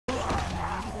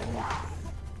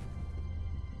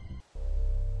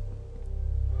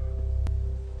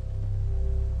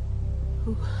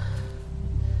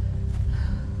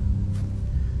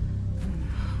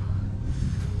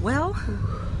Well,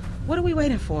 what are we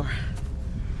waiting for?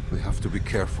 We have to be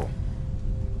careful.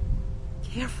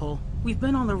 Careful? We've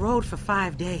been on the road for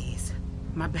 5 days.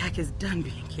 My back is done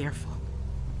being careful.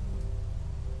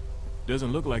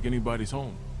 Doesn't look like anybody's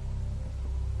home.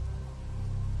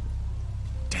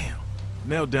 Damn.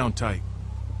 Nailed down tight.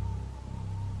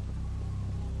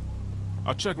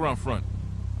 I'll check around front.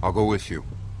 I'll go with you.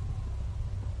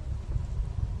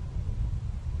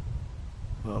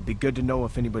 Well, it'd be good to know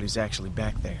if anybody's actually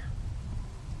back there.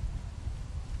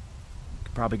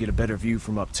 Could probably get a better view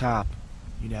from up top.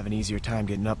 You'd have an easier time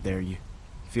getting up there. You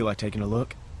feel like taking a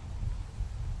look?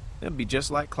 It'd be just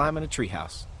like climbing a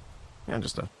treehouse. Yeah,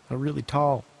 just a really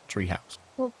tall treehouse.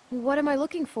 Well, what am I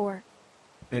looking for?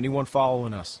 Anyone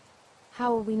following us?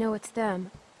 How will we know it's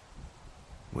them?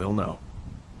 We'll know.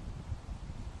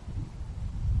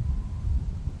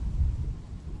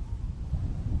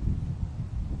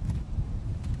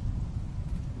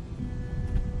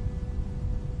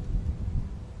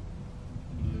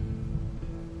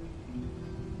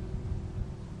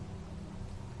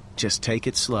 Just take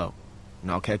it slow,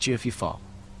 and I'll catch you if you fall.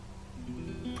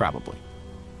 Probably.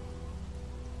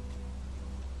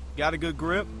 Got a good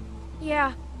grip?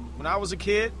 Yeah. When I was a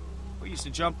kid, we used to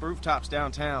jump rooftops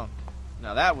downtown.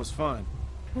 Now that was fun.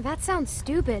 That sounds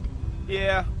stupid.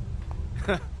 Yeah.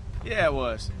 Yeah, it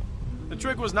was. The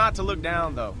trick was not to look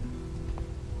down, though.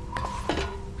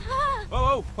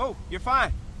 Whoa, whoa, whoa, you're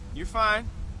fine. You're fine.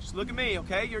 Just look at me,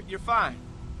 okay? You're fine.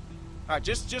 All right,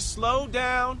 just slow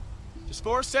down. Just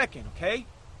for a second, okay?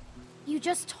 You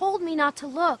just told me not to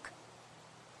look.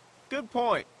 Good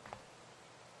point.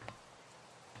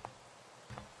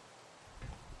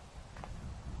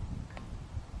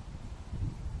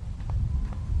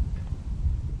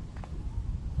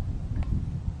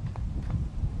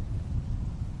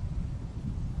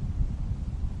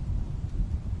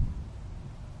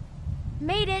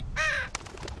 Made it.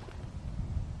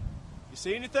 You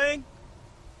see anything?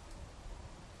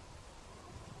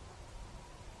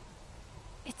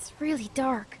 It's really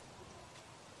dark.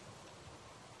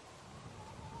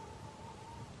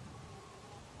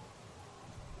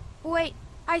 Wait,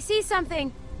 I see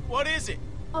something. What is it?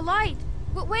 A light.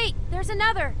 But wait, there's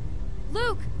another.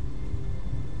 Luke!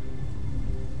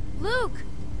 Luke!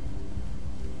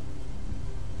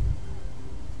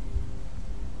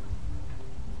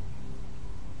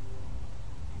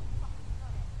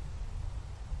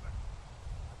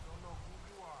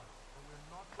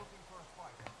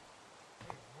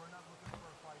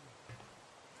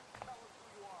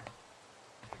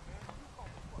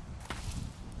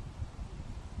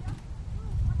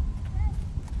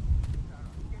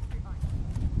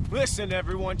 Listen,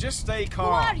 everyone, just stay calm.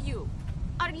 Who are you?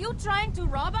 Are you trying to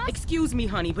rob us? Excuse me,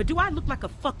 honey, but do I look like a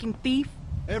fucking thief?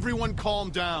 Everyone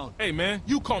calm down. Hey, man,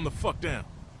 you calm the fuck down.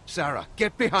 Sarah,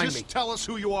 get behind me. Just tell us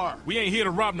who you are. We ain't here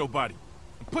to rob nobody.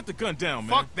 Put the gun down,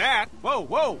 man. Fuck that! Whoa,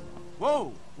 whoa,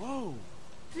 whoa, whoa.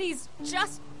 Please,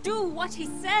 just do what he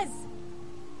says.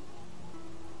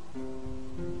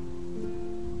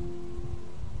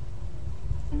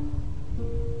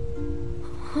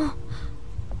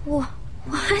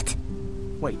 What?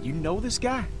 Wait, you know this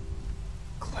guy?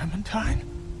 Clementine?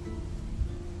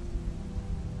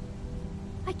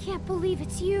 I can't believe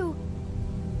it's you.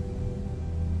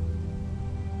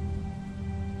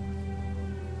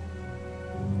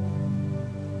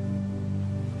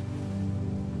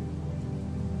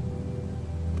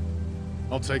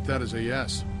 I'll take that as a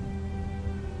yes.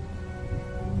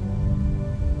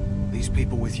 These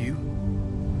people with you?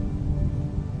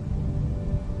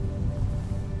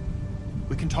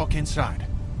 We can talk inside.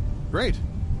 Great.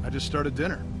 I just started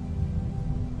dinner.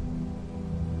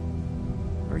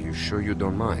 Are you sure you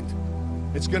don't mind?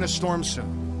 It's gonna storm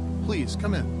soon. Please,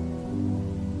 come in.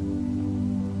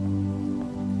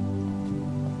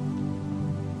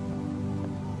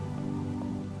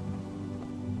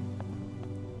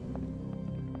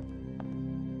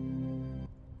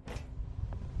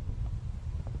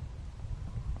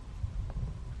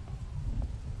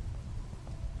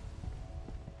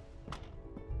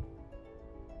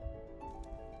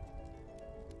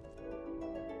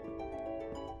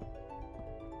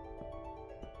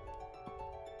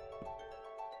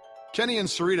 Kenny and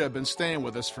Sarita have been staying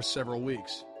with us for several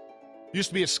weeks. Used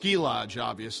to be a ski lodge,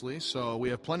 obviously, so we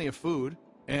have plenty of food.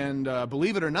 And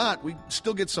believe it or not, we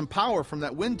still get some power from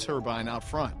that wind turbine out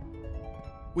front.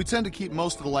 We tend to keep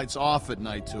most of the lights off at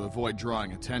night to avoid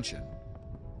drawing attention.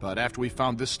 But after we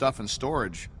found this stuff in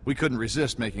storage, we couldn't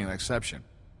resist making an exception.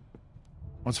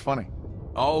 What's funny?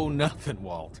 Oh, nothing,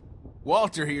 Walt.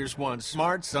 Walter here's one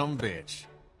smart sumbitch.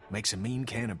 Makes a mean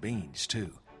can of beans,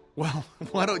 too. Well,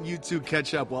 why don't you two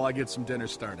catch up while I get some dinner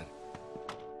started?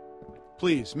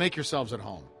 Please, make yourselves at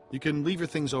home. You can leave your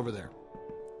things over there.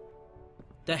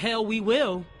 The hell we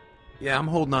will. Yeah, I'm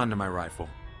holding on to my rifle.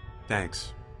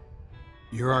 Thanks.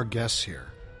 You're our guests here.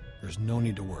 There's no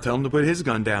need to worry. Tell him to put his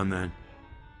gun down then.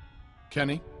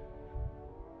 Kenny?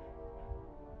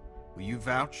 Will you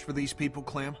vouch for these people,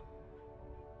 Clem?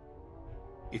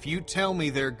 If you tell me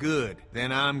they're good,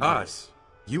 then I'm good. Us.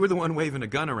 You were the one waving a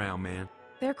gun around, man.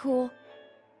 They're cool.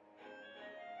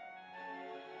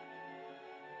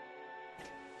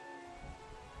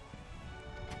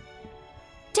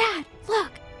 Dad,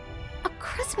 look! A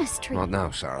Christmas tree! Not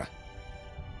now, Sarah.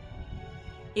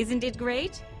 Isn't it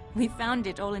great? We found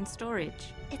it all in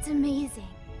storage. It's amazing.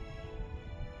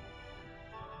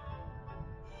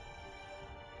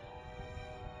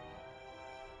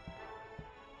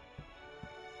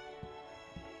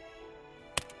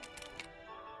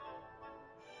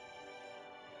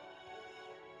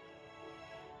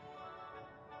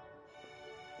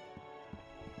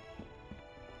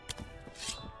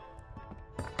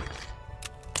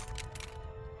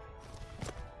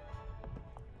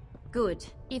 Good.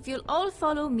 If you'll all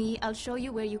follow me, I'll show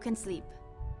you where you can sleep.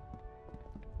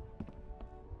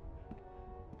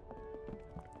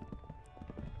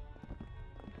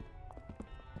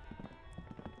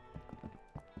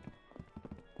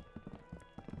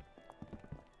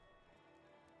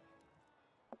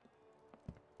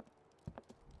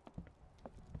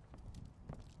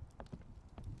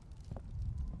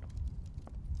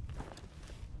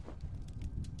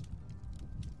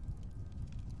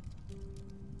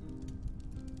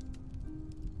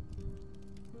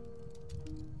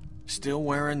 Still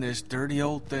wearing this dirty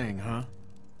old thing, huh?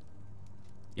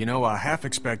 You know, I half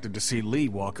expected to see Lee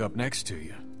walk up next to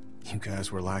you. You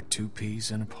guys were like two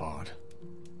peas in a pod.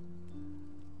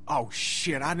 Oh,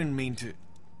 shit, I didn't mean to...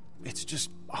 It's just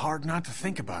hard not to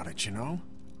think about it, you know?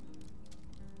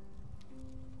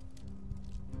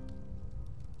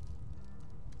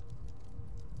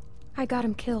 I got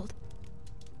him killed.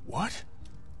 What?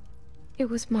 It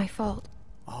was my fault.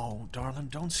 Oh, darling,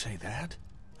 don't say that.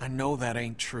 I know that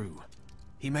ain't true.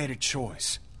 He made a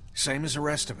choice, same as the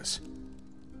rest of us.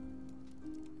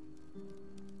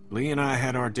 Lee and I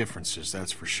had our differences,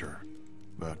 that's for sure.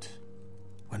 But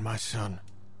when my son,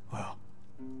 well,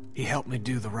 he helped me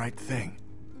do the right thing.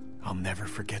 I'll never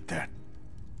forget that.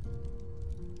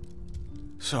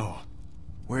 So,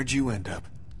 where'd you end up?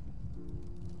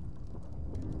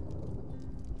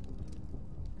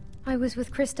 I was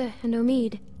with Krista and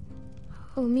Omid.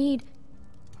 Omid,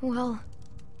 well...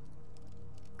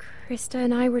 Krista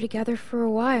and I were together for a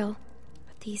while,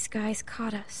 but these guys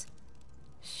caught us.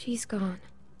 She's gone.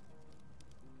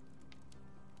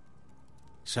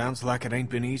 Sounds like it ain't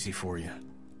been easy for you.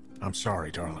 I'm sorry,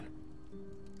 darling.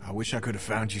 I wish I could have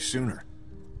found you sooner.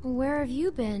 Where have you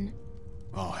been?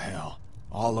 Oh, hell.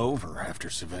 All over after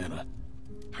Savannah.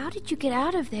 How did you get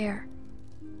out of there?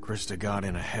 Krista got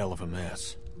in a hell of a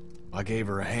mess. I gave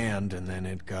her a hand, and then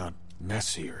it got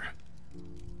messier.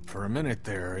 For a minute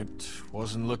there, it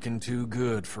wasn't looking too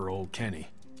good for old Kenny.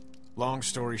 Long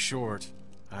story short,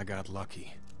 I got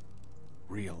lucky.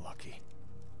 Real lucky.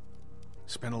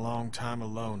 Spent a long time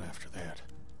alone after that.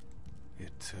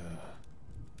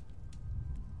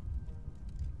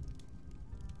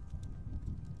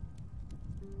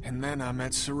 And then I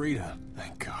met Sarita,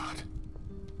 thank God.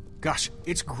 Gosh,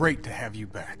 it's great to have you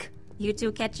back. You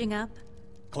two catching up?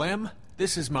 Clem,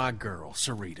 this is my girl,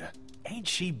 Sarita. Ain't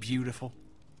she beautiful?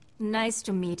 Nice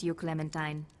to meet you,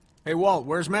 Clementine. Hey, Walt,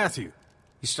 where's Matthew?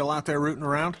 He's still out there rooting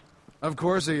around? Of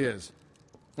course he is.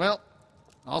 Well,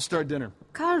 I'll start dinner.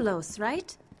 Carlos,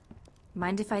 right?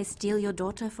 Mind if I steal your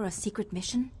daughter for a secret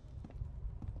mission?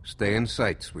 Stay in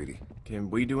sight, sweetie.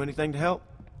 Can we do anything to help?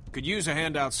 Could use a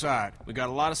hand outside. We got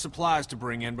a lot of supplies to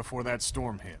bring in before that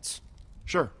storm hits.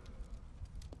 Sure.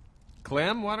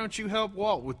 Clem, why don't you help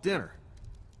Walt with dinner?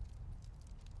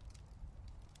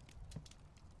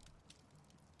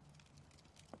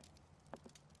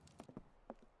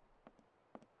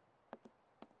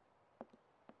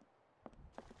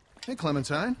 Hey,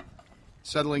 Clementine.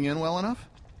 Settling in well enough?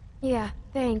 Yeah,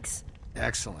 thanks.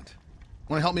 Excellent.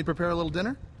 Want to help me prepare a little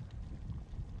dinner?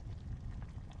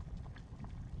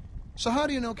 So how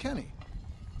do you know Kenny?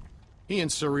 He and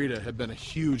Sarita have been a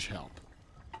huge help.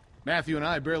 Matthew and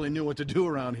I barely knew what to do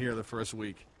around here the first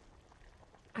week.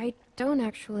 I don't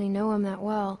actually know him that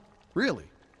well. Really?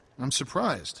 I'm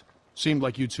surprised. Seemed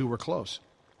like you two were close.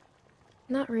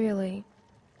 Not really.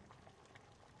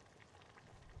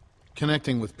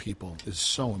 Connecting with people is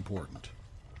so important.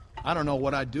 I don't know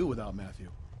what I'd do without Matthew.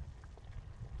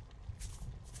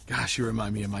 Gosh, you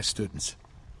remind me of my students.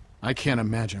 I can't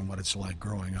imagine what it's like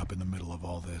growing up in the middle of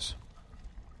all this.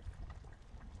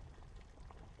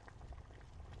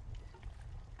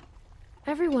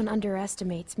 Everyone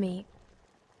underestimates me.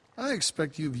 I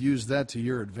expect you've used that to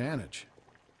your advantage.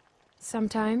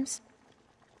 Sometimes.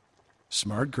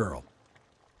 Smart girl.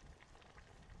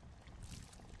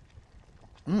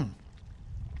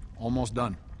 Almost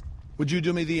done. Would you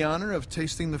do me the honor of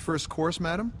tasting the first course,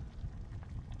 madam?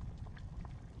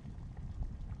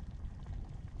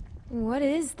 What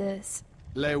is this?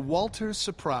 Le Walter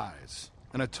Surprise.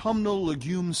 An autumnal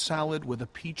legume salad with a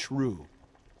peach roux.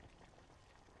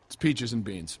 It's peaches and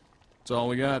beans. That's all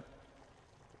we got.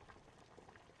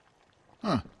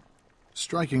 Huh.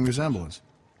 Striking resemblance.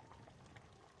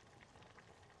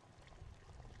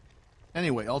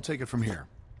 Anyway, I'll take it from here.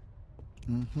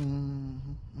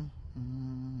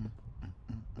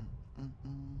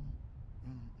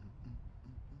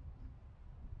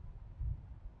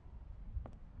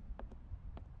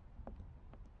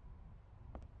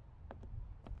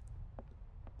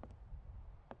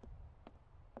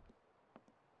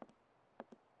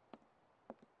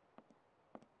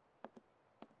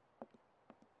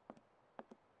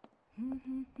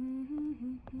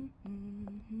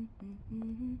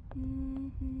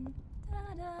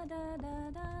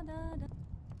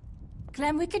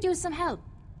 Clem, we could use some help.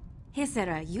 Here,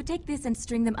 Sarah, you take this and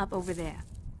string them up over there.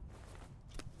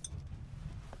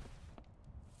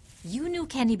 You knew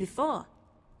Kenny before.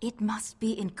 It must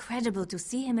be incredible to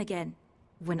see him again.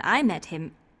 When I met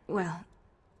him, well,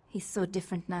 he's so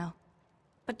different now.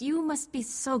 But you must be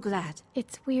so glad.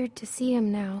 It's weird to see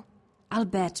him now. I'll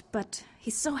bet, but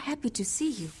he's so happy to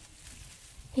see you.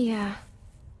 Yeah.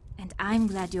 And I'm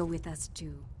glad you're with us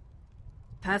too.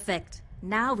 Perfect.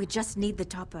 Now we just need the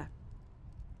topper.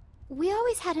 We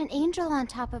always had an angel on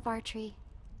top of our tree.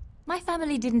 My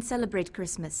family didn't celebrate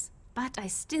Christmas, but I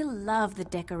still love the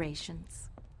decorations.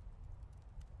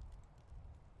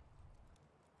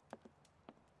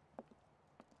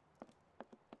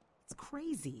 It's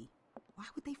crazy. Why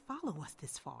would they follow us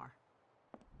this far?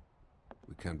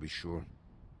 We can't be sure.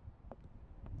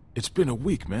 It's been a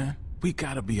week, man. We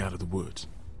gotta be out of the woods.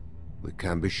 We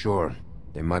can't be sure.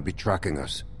 They might be tracking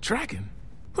us. Tracking?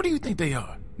 Who do you think they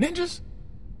are? Ninjas?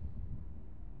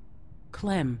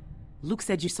 Clem, Luke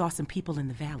said you saw some people in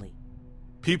the valley.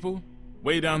 People?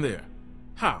 Way down there.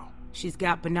 How? She's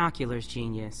got binoculars,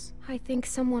 genius. I think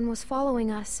someone was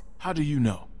following us. How do you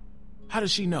know? How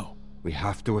does she know? We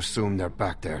have to assume they're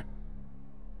back there.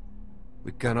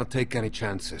 We cannot take any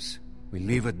chances. We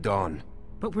leave at dawn.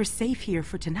 But we're safe here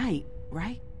for tonight,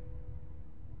 right?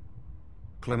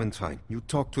 Clementine, you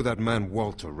talked to that man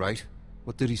Walter, right?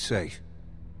 What did he say?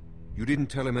 You didn't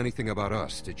tell him anything about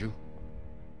us, did you?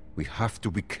 We have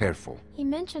to be careful. He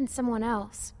mentioned someone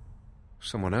else.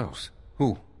 Someone else?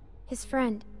 Who? His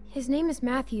friend. His name is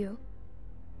Matthew.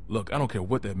 Look, I don't care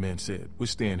what that man said. We're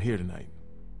staying here tonight.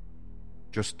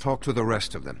 Just talk to the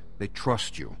rest of them. They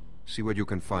trust you. See what you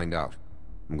can find out.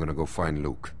 I'm gonna go find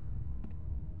Luke.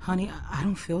 Honey, I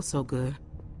don't feel so good.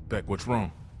 Beck, what's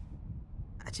wrong?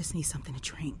 I just need something to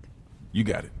drink. You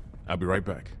got it. I'll be right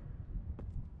back.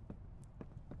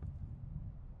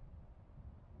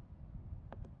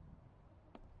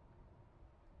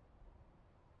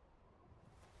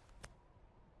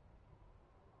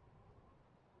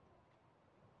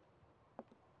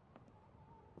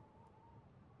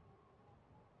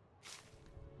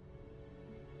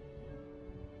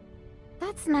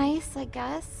 That's nice, I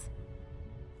guess.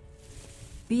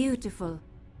 Beautiful.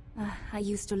 I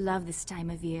used to love this time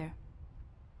of year.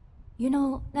 You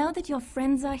know, now that your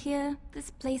friends are here,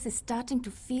 this place is starting to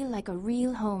feel like a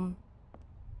real home.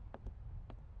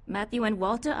 Matthew and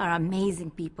Walter are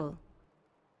amazing people.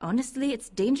 Honestly, it's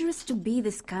dangerous to be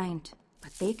this kind,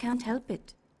 but they can't help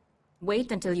it.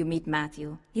 Wait until you meet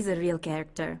Matthew. He's a real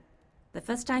character. The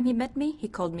first time he met me, he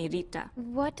called me Rita.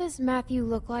 What does Matthew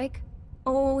look like?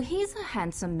 Oh, he's a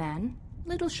handsome man.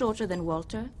 Little shorter than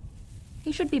Walter.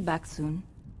 He should be back soon.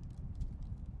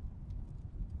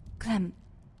 Clem,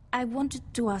 I wanted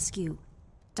to ask you,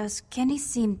 does Kenny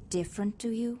seem different to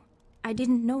you? I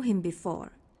didn't know him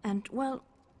before, and, well,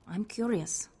 I'm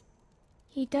curious.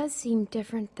 He does seem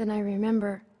different than I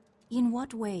remember. In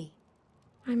what way?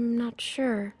 I'm not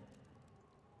sure.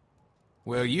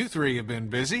 Well, you three have been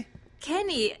busy.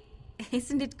 Kenny,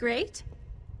 isn't it great?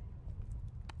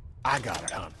 I got it,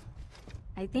 hon.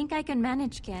 I think I can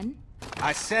manage, Ken.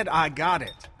 I said I got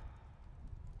it.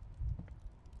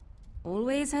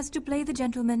 Always has to play the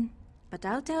gentleman. But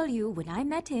I'll tell you, when I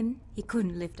met him, he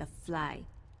couldn't lift a fly.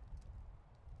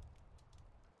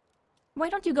 Why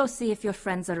don't you go see if your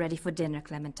friends are ready for dinner,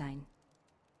 Clementine?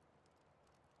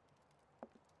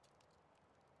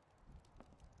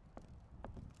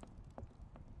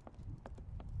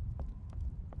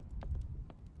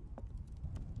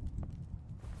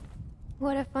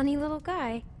 What a funny little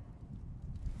guy.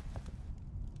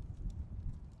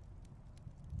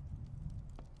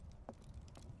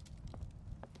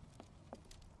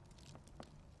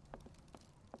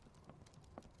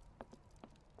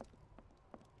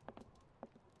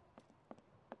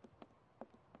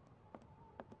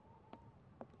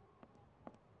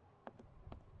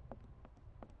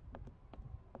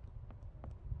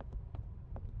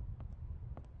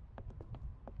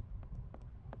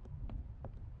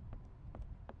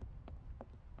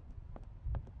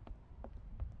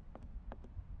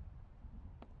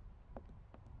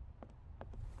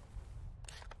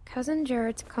 Cousin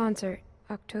Jared's concert,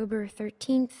 October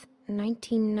 13th,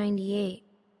 1998.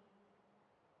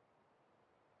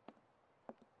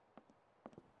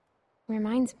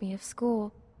 Reminds me of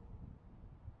school.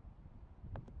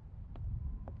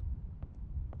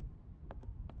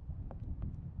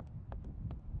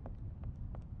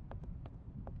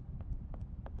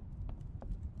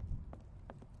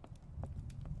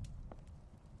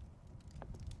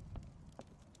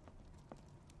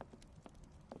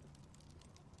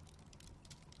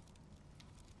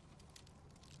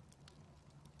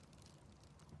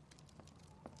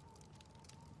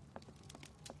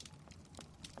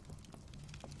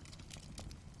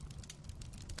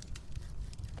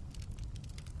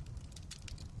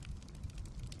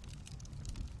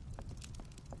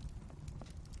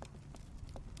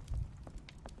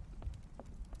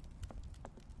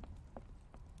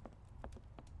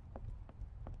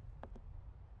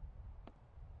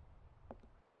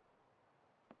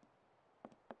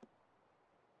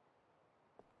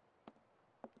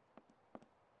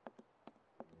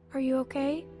 Are you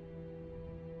okay?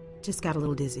 Just got a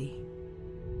little dizzy.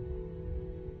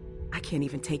 I can't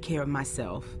even take care of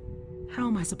myself. How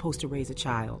am I supposed to raise a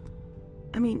child?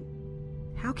 I mean,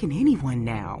 how can anyone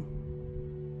now?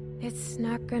 It's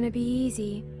not gonna be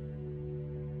easy.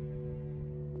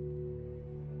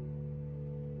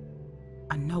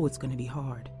 I know it's gonna be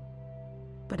hard.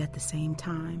 But at the same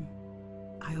time,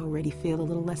 I already feel a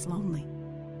little less lonely.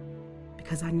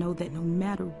 Because I know that no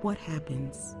matter what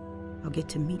happens, I'll get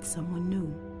to meet someone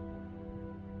new.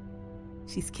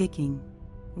 She's kicking.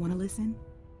 Wanna listen?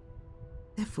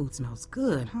 That food smells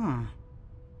good, huh?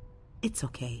 It's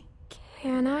okay.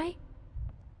 Can I?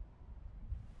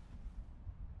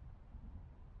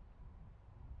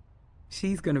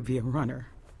 She's gonna be a runner.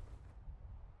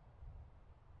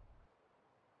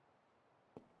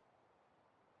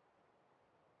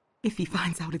 If he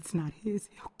finds out it's not his,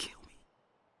 he'll kill me.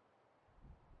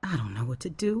 I don't know what to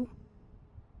do.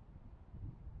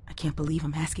 I can't believe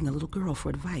I'm asking a little girl for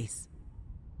advice.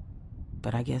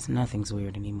 But I guess nothing's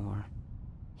weird anymore.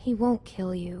 He won't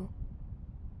kill you.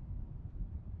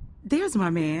 There's my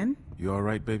man. You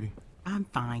alright, baby? I'm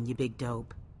fine, you big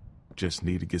dope. Just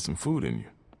need to get some food in you.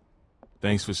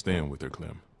 Thanks for staying with her,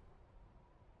 Clem.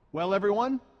 Well,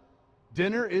 everyone,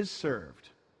 dinner is served.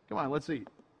 Come on, let's eat.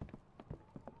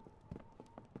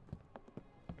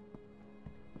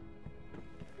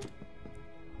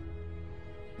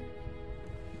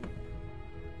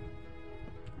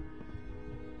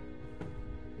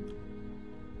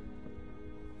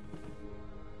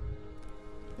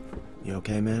 You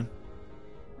okay, man?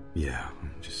 Yeah,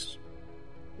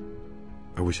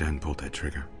 I wish I hadn't pulled that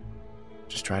trigger.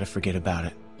 Just try to forget about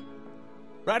it.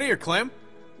 Right here, Clem.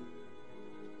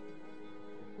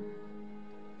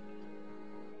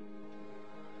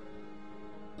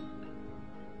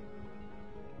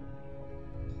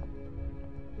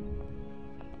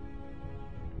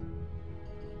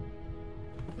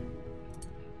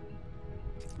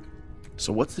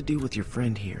 So what's the deal with your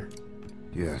friend here?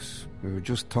 Yes, we were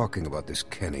just talking about this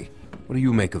Kenny. What do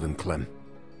you make of him, Clem?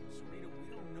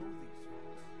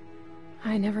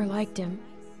 I never liked him.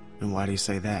 And why do you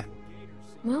say that?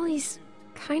 Well, he's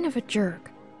kind of a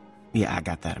jerk. Yeah, I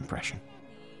got that impression.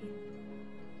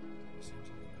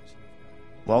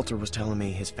 Walter was telling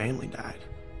me his family died.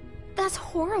 That's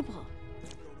horrible.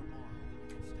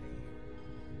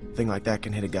 A thing like that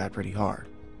can hit a guy pretty hard.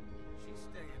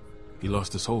 He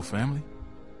lost his whole family?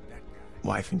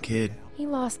 Wife and kid. He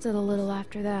lost it a little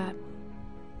after that.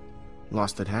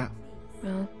 Lost it how?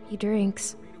 Well, he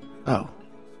drinks. Oh.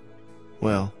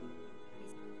 Well.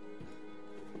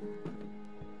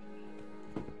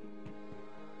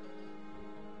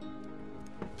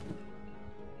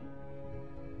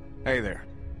 Hey there.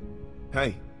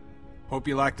 Hey. Hope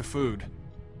you like the food.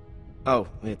 Oh,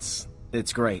 it's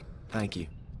great. Thank you.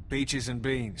 Peaches and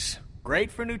beans.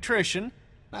 Great for nutrition.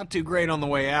 Not too great on the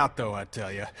way out, though, I tell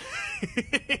you.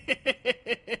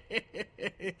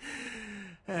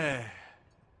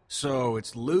 So,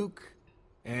 it's Luke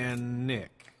and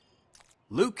Nick.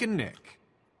 Luke and Nick.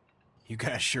 You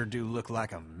guys sure do look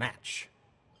like a match.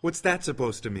 What's that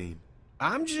supposed to mean?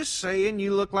 I'm just saying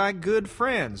you look like good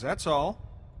friends, that's all.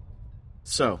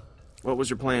 So, what was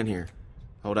your plan here?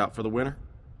 Hold out for the winter?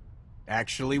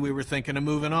 Actually, we were thinking of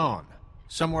moving on.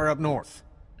 Somewhere up north.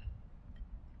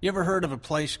 You ever heard of a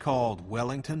place called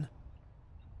Wellington?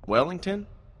 Wellington?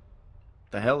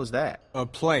 The hell is that? A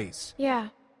place. Yeah,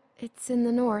 it's in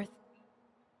the north.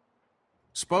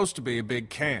 Supposed to be a big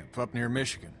camp up near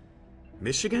Michigan.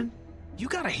 Michigan? You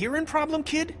got a hearing problem,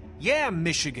 kid? Yeah,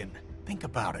 Michigan. Think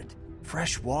about it.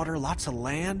 Fresh water, lots of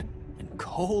land, and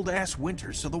cold-ass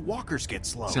winters so the walkers get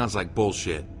slow. Sounds like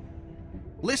bullshit.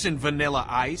 Listen, Vanilla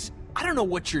Ice, I don't know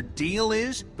what your deal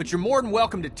is, but you're more than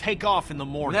welcome to take off in the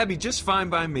morning. That'd be just fine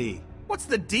by me. What's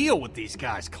the deal with these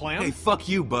guys, Clem? Hey, fuck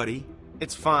you, buddy.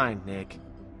 It's fine, Nick.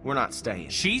 We're not staying.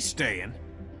 She's staying.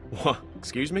 What?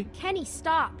 Excuse me? Kenny,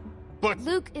 stop. But...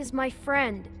 Luke is my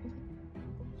friend.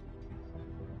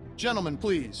 Gentlemen,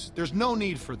 please, there's no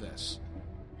need for this.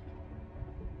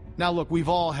 Now look, we've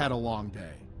all had a long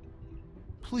day.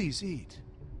 Please eat.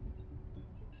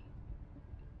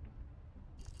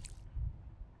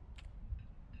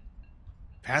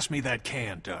 Pass me that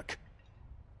can, Duck.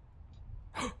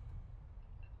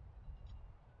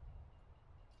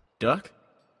 Duck?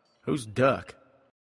 Who's Duck?